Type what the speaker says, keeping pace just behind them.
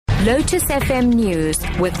Lotus FM News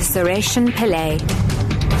with SARESHEN Pillay.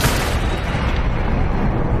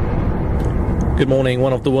 Good morning.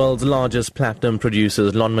 One of the world's largest platinum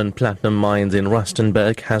producers, Lonmin Platinum Mines in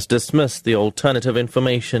Rustenburg, has dismissed the Alternative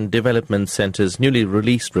Information Development Centre's newly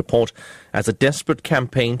released report as a desperate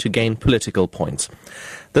campaign to gain political points.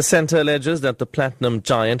 The centre alleges that the platinum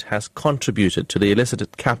giant has contributed to the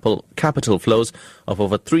illicit capital flows of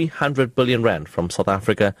over 300 billion rand from South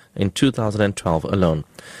Africa in 2012 alone.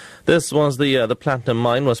 This was the year the platinum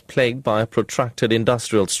mine was plagued by a protracted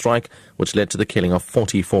industrial strike, which led to the killing of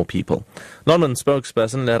 44 people. Lonmin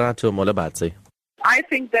spokesperson Lerato Molabadze. I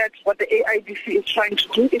think that what the AIDC is trying to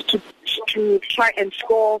do is to try and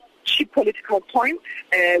score cheap political points.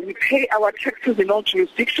 We pay our taxes in all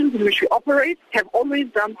jurisdictions in which we operate, have always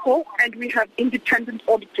done so, and we have independent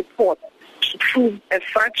audit reports to prove as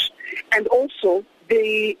such. And also,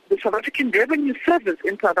 the South African Revenue Service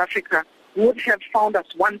in South Africa would have found us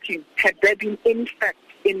wanting had there been any fact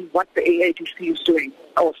in what the AIDC is doing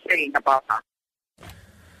or saying about us.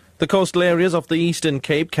 The coastal areas of the Eastern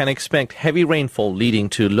Cape can expect heavy rainfall leading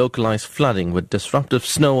to localized flooding with disruptive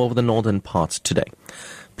snow over the northern parts today.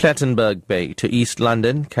 Plettenberg Bay to East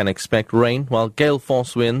London can expect rain, while gale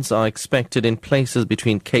force winds are expected in places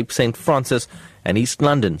between Cape St. Francis and East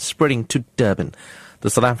London, spreading to Durban. The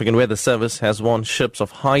South African Weather Service has warned ships of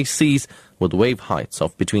high seas with wave heights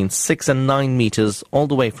of between 6 and 9 meters all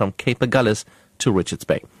the way from Cape Agulhas to Richards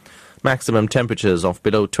Bay. Maximum temperatures of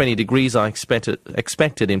below 20 degrees are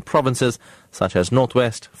expected in provinces such as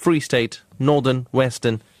Northwest, Free State, Northern,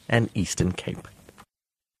 Western and Eastern Cape.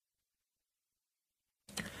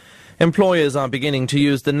 Employers are beginning to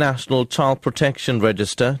use the National Child Protection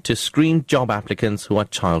Register to screen job applicants who are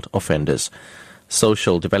child offenders.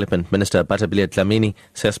 Social Development Minister Bathabile Dlamini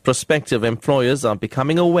says prospective employers are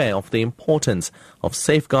becoming aware of the importance of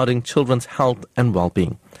safeguarding children's health and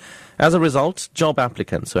well-being. As a result, job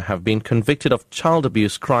applicants who have been convicted of child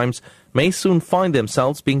abuse crimes may soon find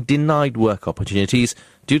themselves being denied work opportunities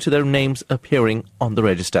due to their names appearing on the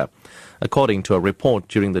register. According to a report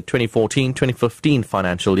during the 2014-2015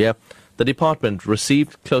 financial year, the department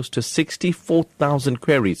received close to 64,000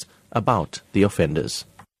 queries about the offenders.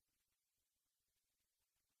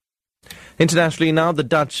 Internationally now, the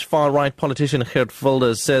Dutch far-right politician Geert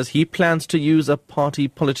Wilders says he plans to use a party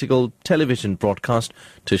political television broadcast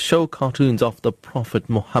to show cartoons of the Prophet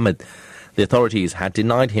Muhammad. The authorities had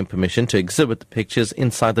denied him permission to exhibit the pictures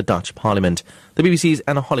inside the Dutch parliament. The BBC's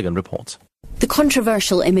Anna Holligan reports. The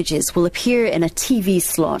controversial images will appear in a TV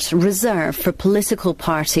slot reserved for political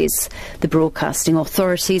parties. The broadcasting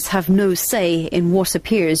authorities have no say in what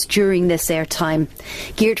appears during this airtime.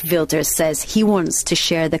 Geert Wilders says he wants to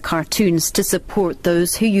share the cartoons to support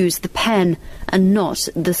those who use the pen and not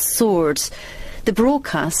the sword. The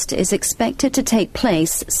broadcast is expected to take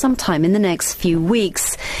place sometime in the next few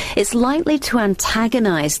weeks. It's likely to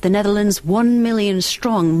antagonise the Netherlands' 1 million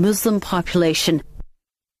strong Muslim population.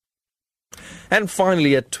 And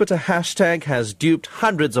finally, a Twitter hashtag has duped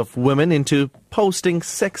hundreds of women into posting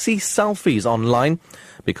sexy selfies online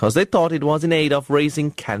because they thought it was in aid of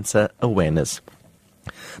raising cancer awareness.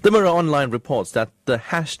 The Mirror Online reports that the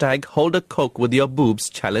hashtag Hold a Coke with Your Boobs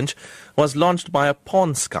challenge was launched by a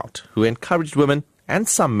porn scout who encouraged women and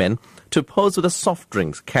some men to pose with a soft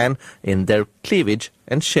drinks can in their cleavage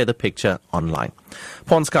and share the picture online.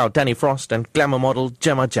 Porn scout Danny Frost and glamour model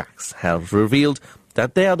Gemma Jacks have revealed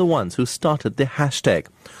that they are the ones who started the hashtag.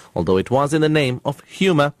 Although it was in the name of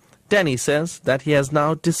humour, Danny says that he has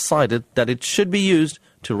now decided that it should be used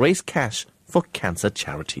to raise cash for cancer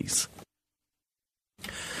charities.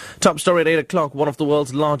 Top story at 8 o'clock. One of the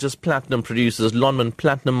world's largest platinum producers, Lonmin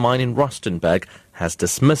Platinum Mine in Rustenburg, has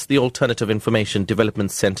dismissed the Alternative Information Development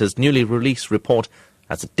Centre's newly released report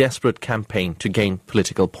as a desperate campaign to gain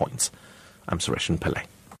political points. I'm SARESHEN Pillay.